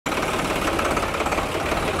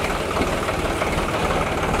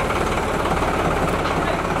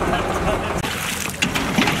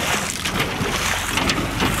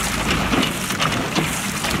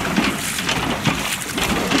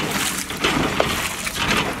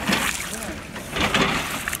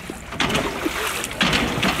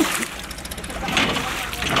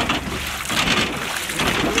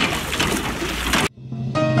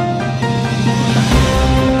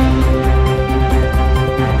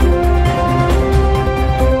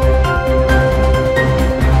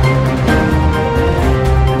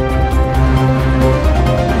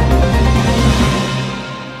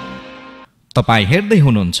तपाई हेर्दै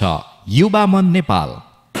हुनुहुन्छ युवा मन नेपाल।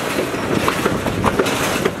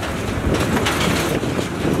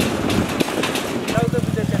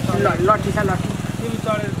 लट्ठी छ लट्ठी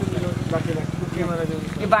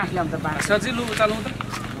यो बाँस ल्याउँ त बाँस सजिलो उचालौँ त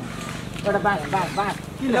एउटा बाँस बाँस बाँस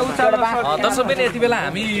दर्शक पनि यति बेला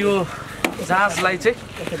हामी यो जहाजलाई चाहिँ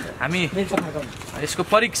हामी यसको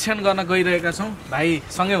परीक्षण गर्न गइरहेका छौँ। भाइ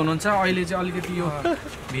सँगै हुनुहुन्छ। अहिले चाहिँ अलिकति यो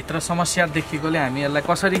भित्र समस्या देखिएकोले हामी यसलाई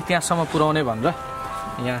कसरी त्यहाँसम्म पुर्याउने भनेर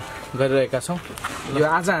यहाँ गरिरहेका छौँ। यो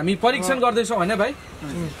आज हामी परीक्षण गर्दैछौँ होइन भाइ?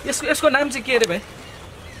 यसको नाम चाहिँ के अरे भाइ?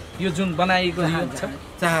 यो जुन बनाइएको छ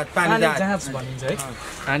पानी जहाज भनिन्छ है,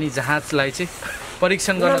 पानी जहाजलाई चाहिँ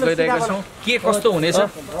परीक्षण गर्न गइरहेका छौँ। के कस्तो हुनेछ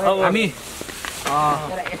हामी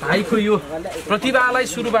भाइको यो प्रतिभालाई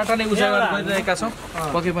सुरुबाट नै उजागर गरिरहेका छौँ।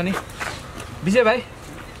 पके पनि विजय भाइ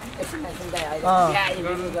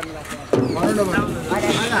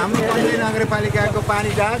हाम्रो नगरपालिकाको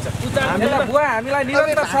पानी जहाज हामीलाई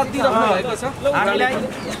निरन्तर साथ दिइरहनु भएको छ।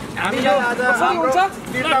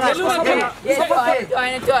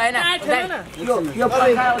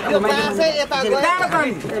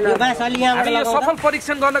 सफल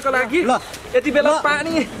परीक्षण गर्नको लागि यति बेला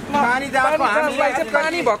पानी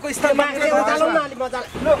भएको स्थानमा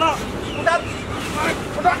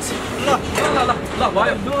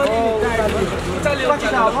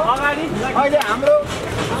अहिले हाम्रो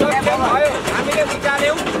हामीले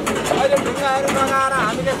निकाल्यौँ। अहिले ढुङ्गाहरू लगाएर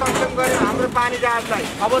हामीले सक्षम गर्यौँ हाम्रो पानी जहाजलाई।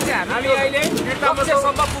 अब चाहिँ हामी अहिले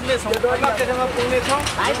लक्ष्यसम्म पुग्नेछौँ।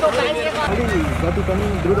 गति पनि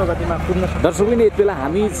द्रुत गतिमा पुग्न सक्छ। दर्शक पनि यति बेला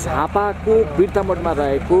हामी झापाको बिर्तामोडमा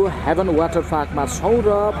रहेको हेभन वाटर पार्कमा छौँ र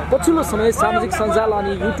पछिल्लो समय सामाजिक सञ्जाल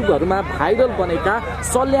अनि युट्युबहरूमा भाइरल बनेका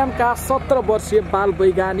सल्यामका 17 वर्षीय बाल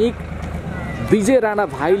वैज्ञानिक विजय राणा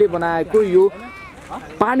भाइले बनाएको यो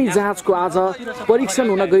पानी जहाजको आज परीक्षण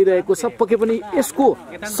हुन गइरहेको छ। पक्कै पनि यसको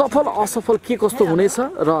सफल असफल के कस्तो हुनेछ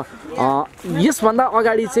र यसभन्दा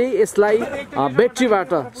अगाडि चाहिँ यसलाई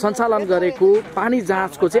ब्याट्रीबाट सञ्चालन गरेको पानी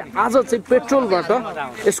जहाजको चाहिँ आज चाहिँ पेट्रोलबाट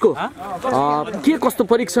यसको के कस्तो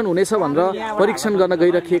परीक्षण हुनेछ भनेर परीक्षण गर्न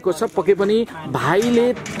गइराखेको छ। पक्कै पनि भाइले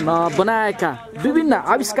बनाएका विभिन्न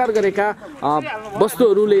आविष्कार गरेका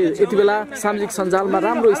वस्तुहरूले यति बेला सामाजिक सञ्जालमा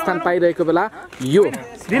राम्रो स्थान पाइरहेको बेला यो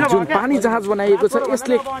जुन पानी जहाज बनाइएको छ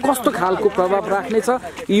यसले कस्तो खालको प्रभाव राख्नेछ,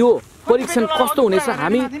 यो परीक्षण कस्तो हुनेछ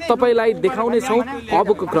हामी तपाईलाई देखाउनेछौँ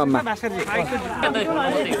अबको क्रममा।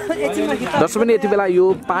 दर्शक पनि यति बेला यो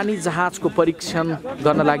पानी जहाजको परीक्षण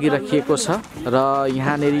गर्न लागि राखिएको छ र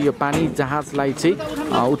यहाँनेरि यो पानी जहाजलाई चाहिँ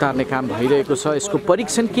उतार्ने काम भइरहेको छ। यसको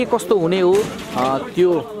परीक्षण के कस्तो हुने हो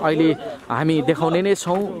त्यो अहिले हामी देखाउने नै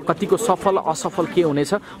छौँ। कतिको सफल असफल के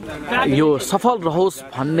हुनेछ, यो सफल रहोस्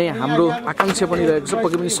भन्ने हाम्रो आकांक्षा पनि रहेको छ।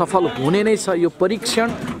 पक्कै पनि सफल हुने नै छ यो परीक्षण।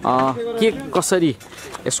 के कसरी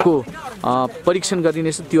यसको परीक्षण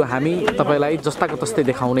गरिनेछ त्यो हामी तपाईलाई जस्ताको तस्तै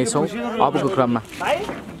देखाउनेछौँ अबको क्रममा।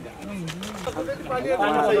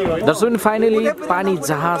 दर्शक फाइनली पानी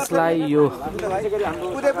जहाजलाई यो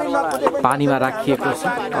पानीमा राखिएको छ।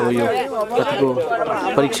 अब यो कतिको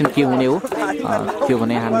परीक्षण के हुने हो त्यो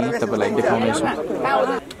भने हामी तपाईलाई देखाउनेछौँ।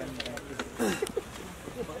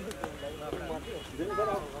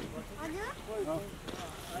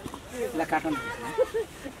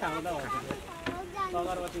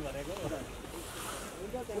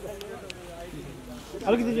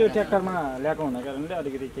 अलिकति यो ट्र्याक्टरमा ल्याएको हुनाको कारणले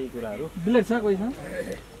अलिकति केही कुराहरू ब्लेड छ कोही छ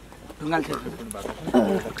ढुङ्गाल छ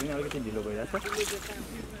अलिकति ढिलो भइरहेछ।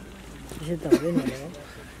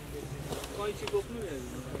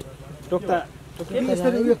 टोक्ता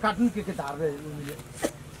यो काट्नु के धार्दै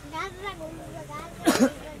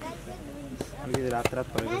अलिकति रात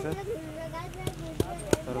परेको छ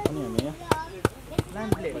तर पनि हामी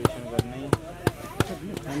परीक्षण गर्ने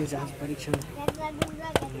पानी जहाज परीक्षण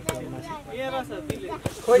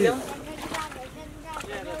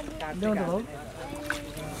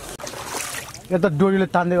यता डोरीले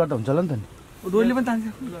तान्दै गर्दा हुन्छ होला नि त नि। डोरीले पनि तान्छ।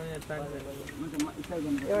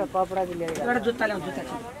 एउटा कपडा चाहिँ लिएर एउटा जुत्ता ल्याउँ जुत्ता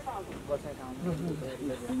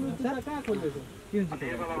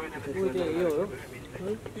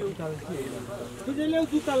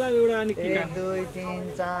जुत्ता लाग्यो एउटा अनि 1 2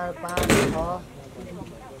 3 4 5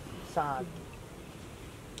 6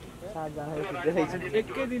 7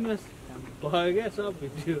 एकै दिनमा भयो क्या सब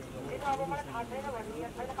भिडियो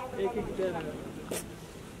एक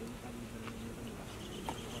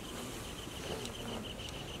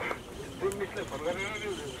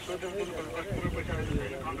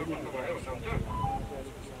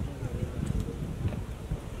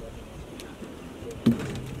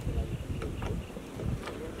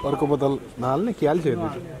अर्को बोतल नहाल्ने के हाल्छ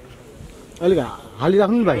अलिक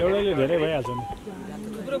हालिराख्नु नि भाइ। एउटाले धेरै भइहाल्छ नि।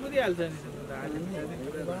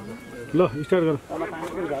 ल स्टार्ट गर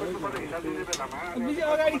बिजी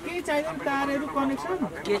अगाडि केही चाहिदैन तारहरू कनेक्सन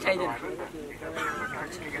के चाहिदैन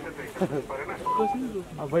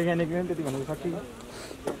वैज्ञानिकले पनि त्यति भनेको सक्यो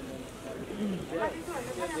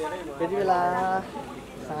त्यति बेला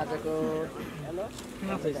साँझको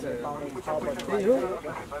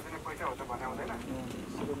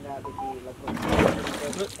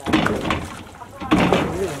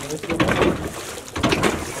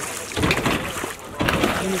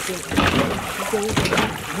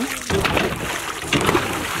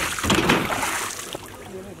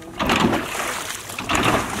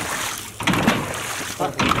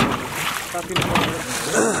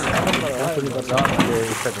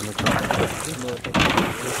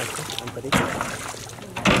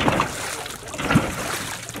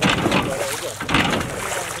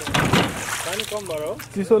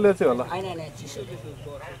चिसोले चाहिँ होला होइन चिसो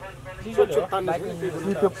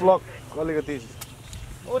त्यो प्लग अलिकति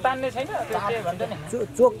ऊ तान्ने छैन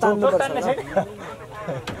चोक तान्नुपर्छ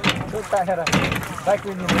चोक तानेर बाइक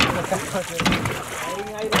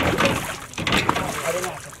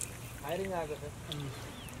हायरिङ आएको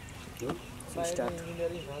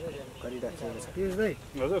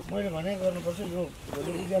मैले भने गर्नुपर्छ यो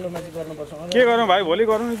भोलि उज्यालोमा चाहिँ गर्नुपर्छ के गरौँ भाइ भोलि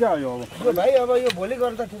गरौँ नि क्या यो अब भाइ अब यो भोलि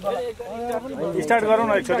गर्नु त ठिक होला स्टार्ट गरौँ न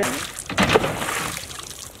एकचोटि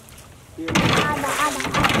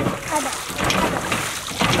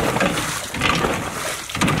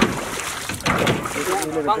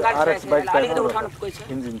RX बाइक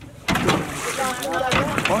इन्जिन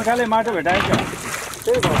पङ्खाले माटो भेटायो क्या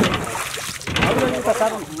त्यही भयो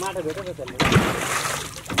माटो भेटेर चल्यो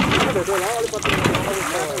माटो भेट्यो होला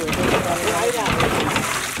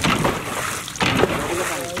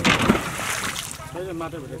अलिक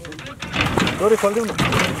माटो भेटेको डोरी खोलिदिउँ न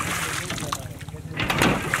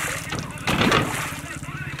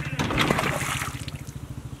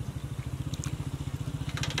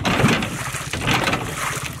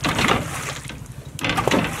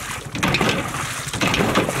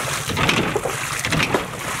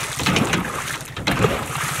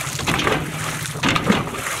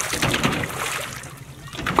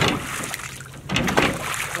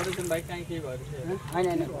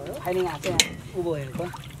होइन फाइलिङ आएको उँभो हेरेको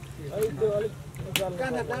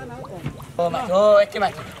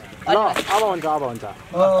ल अब हुन्छ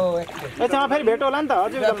यसमा फेरि भेट होला नि त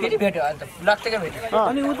हजुर फेरि भेट्यो अन्त लक्टेकै भेट्यो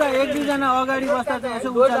अनि उता एक दुईजना अगाडि बस्दा चाहिँ यसो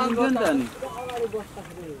उचालिन्थ्यो नि त अनि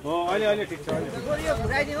हो अहिले ठिक छ यो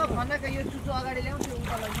घुराइदिनु भन्दा यो चुचो अगाडि ल्याउँथ्यो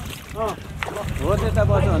हो त्यता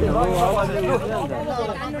बस्छ भने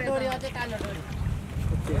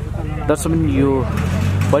दर्शक यो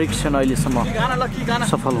परीक्षण अहिलेसम्म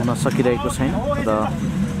सफल हुन सकिरहेको छैन र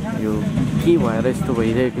यो के भएर यस्तो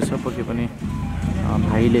भइरहेको छ पक्कै पनि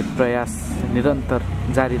भाइले प्रयास निरन्तर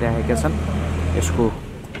जारी राखेका छन्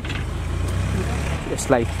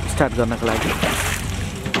यसलाई स्टार्ट गर्नको लागि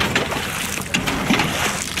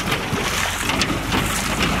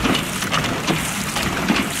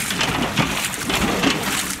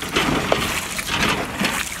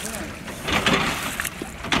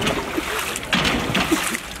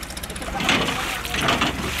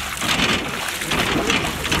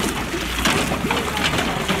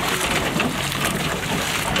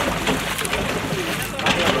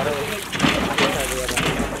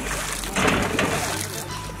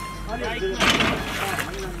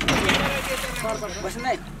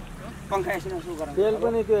तेल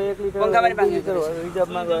पनि त्यो 1 लिटर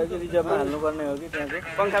रिजर्भमा गयो कि रिजर्भमा हाल्नुपर्ने हो कि त्यहाँको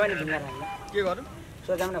पङ्खा पनि ढुङ्गा हाल्नु के गर्नु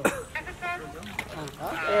सोचाम न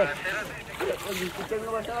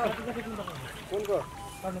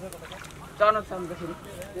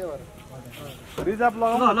रिजर्भ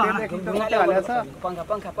लगाउनु पङ्खा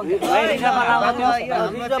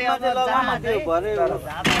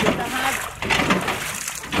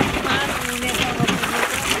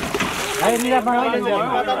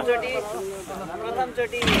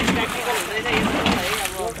प्रथमचोटि प्र्याक्टिकल हुँदैछ यस्तो है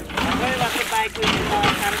अब भर्खरै भर्खरै बाइकको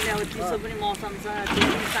कारणले अब चिसो पनि मौसम छ त्यो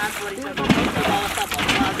पनि सास परिसक्यो अवस्था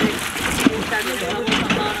भन्छ अझै स्टार्ट हुने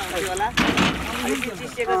सम्भावना हुन्थ्यो होला अलिकति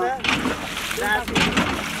चिसिएको छ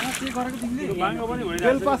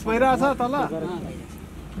तेल पास भइरहेछ तल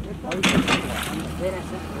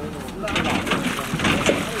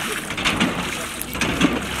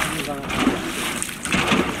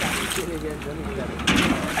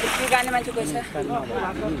गाने मान्छे कोही छ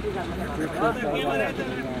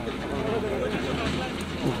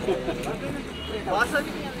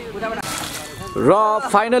र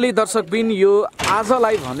फाइनली दर्शकबिन यो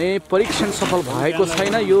आजलाई भने परीक्षण सफल भएको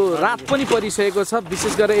छैन। यो रात पनि परिसकेको छ,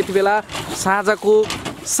 विशेष गरेर यति बेला साँझको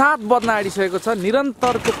 7 बज्न आँटिसकेको छ।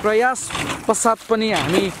 निरन्तरको प्रयास पश्चात पनि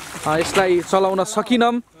हामी यसलाई चलाउन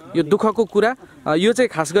सकिनौँ यो दुःखको कुरा। यो चाहिँ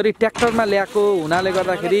खास गरी ट्र्याक्टरमा ल्याएको हुनाले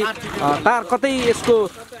गर्दाखेरि तार कतै यसको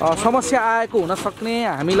समस्या आएको हुन सक्ने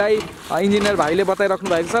हामीलाई इन्जिनियर भाइले बताइराख्नु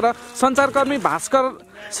भएको छ र सञ्चारकर्मी भास्कर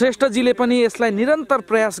श्रेष्ठजीले पनि यसलाई निरन्तर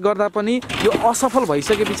प्रयास गर्दा पनि यो असफल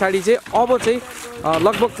भइसके पछाडि चाहिँ अब चाहिँ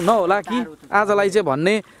लगभग नहोला कि आजलाई चाहिँ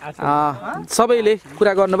भन्ने सबैले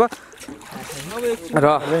कुरा गर्नुभयो र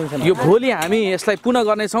यो भोलि हामी यसलाई पुनः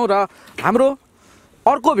गर्नेछौँ र हाम्रो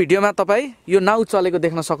अर्को भिडियोमा तपाईँ यो नाउ चलेको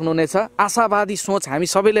देख्न सक्नुहुनेछ। आशावादी सोच हामी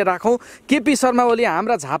सबैले राखौँ। केपी शर्मा ओली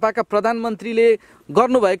हाम्रा झापाका प्रधानमन्त्रीले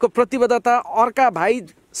गर्नुभएको प्रतिबद्धता अर्का भाइ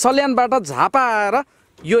सल्यानबाट झापा आएर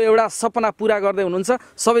यो एउटा सपना पुरा गर्दै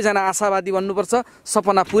हुनुहुन्छ। सबैजना आशावादी बन्नुपर्छ,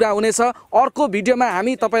 सपना पुरा हुनेछ। अर्को भिडियोमा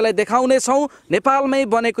हामी तपाईँलाई देखाउनेछौँ नेपालमै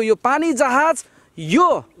बनेको यो पानी जहाज यो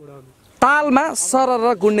तालमा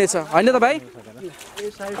सरर गुड्नेछ, होइन त भाइ?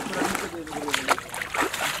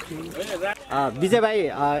 विजय भाइ,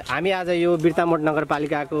 हामी आज यो बिर्तामोड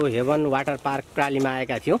नगरपालिकाको हेभन वाटर पार्क प्रालीमा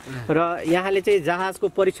आएका थियौँ र यहाँले चाहिँ जहाजको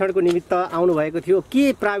परीक्षणको निमित्त आउनुभएको थियो।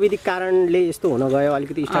 के प्राविधिक कारणले यस्तो हुन गयो?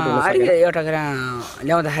 अलिकति स्टार्ट हुन सक्यो? एउटा कुरा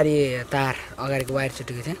ल्याउँदाखेरि तार अगाडिको वायर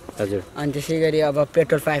छुटेको थियो। हजुर। अनि त्यसै गरी अब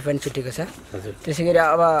पेट्रोल पाइप पनि छुटेको छ। त्यसै गरी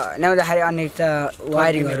अब ल्याउँदाखेरि अनेक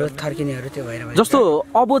वायरिङहरू थर्किनेहरू त्यो भएर जस्तो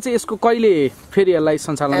अब चाहिँ यसको कहिले फेरि यसलाई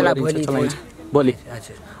सञ्चालन गरिन्छ? भोलि।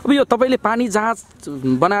 अब यो तपाईँले पानी जहाज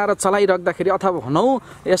बनाएर चलाइराख्दाखेरि अथवा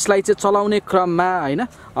भनौँ यसलाई चाहिँ चलाउने क्रममा होइन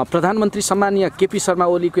प्रधानमन्त्री सम्मानीय केपी शर्मा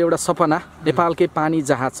ओलीको एउटा सपना नेपालकै पानी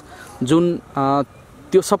जहाज जुन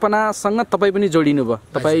त्यो सपनासँग तपाईँ पनि जोडिनु भयो,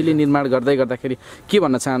 तपाईँले निर्माण गर्दै गर्दाखेरि के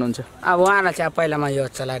भन्न चाहनुहुन्छ? अब उहाँलाई चाहिँ पहिला म यो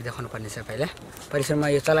चलाएर देखाउनु पर्ने छ। पहिला परिसरमा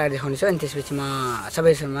यो चलाएर देखाउने छ, अनि त्यसपछि म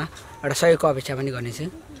सबैसँग एउटा सहयोगको अपेक्षा पनि गर्नेछु।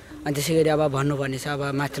 अनि त्यसै गरी अब भन्नुपर्ने छ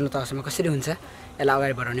अब माथिल्लो तहसम्म कसरी हुन्छ यसलाई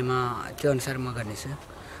अगाडि बढाउने, म त्यो अनुसार म गर्नेछु।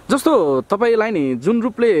 जस्तो तपाईँलाई नि जुन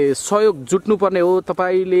रूपले सहयोग जुट्नुपर्ने हो,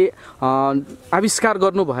 तपाईँले आविष्कार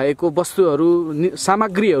गर्नुभएको वस्तुहरू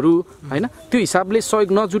सामग्रीहरू होइन त्यो हिसाबले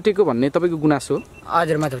सहयोग नजुटेको भन्ने तपाईँको गुनासो हो?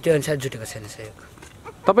 हजुर, मतलब त्यो अनुसार जुटेको छैन सहयोग।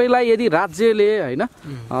 तपाईँलाई यदि राज्यले होइन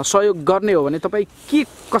सहयोग गर्ने हो भने तपाईँ के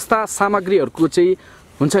कस्ता सामग्रीहरूको चाहिँ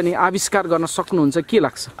हुन्छ नि आविष्कार गर्न सक्नुहुन्छ, के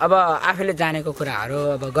लाग्छ? अब आफैले जानेको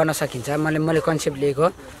कुराहरू अब गर्न सकिन्छ। मैले कन्सेप्ट लिएको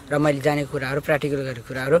र मैले जानेको कुराहरू प्र्याक्टिकल गरेको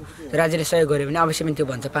कुराहरू राज्यले सहयोग गर्यो भने अवश्य पनि त्यो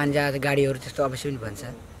भन्छ। पानी जहाज गाडीहरू त्यस्तो अवश्य पनि भन्छ।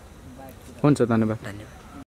 हुन्छ, धन्यवाद। धन्यवाद।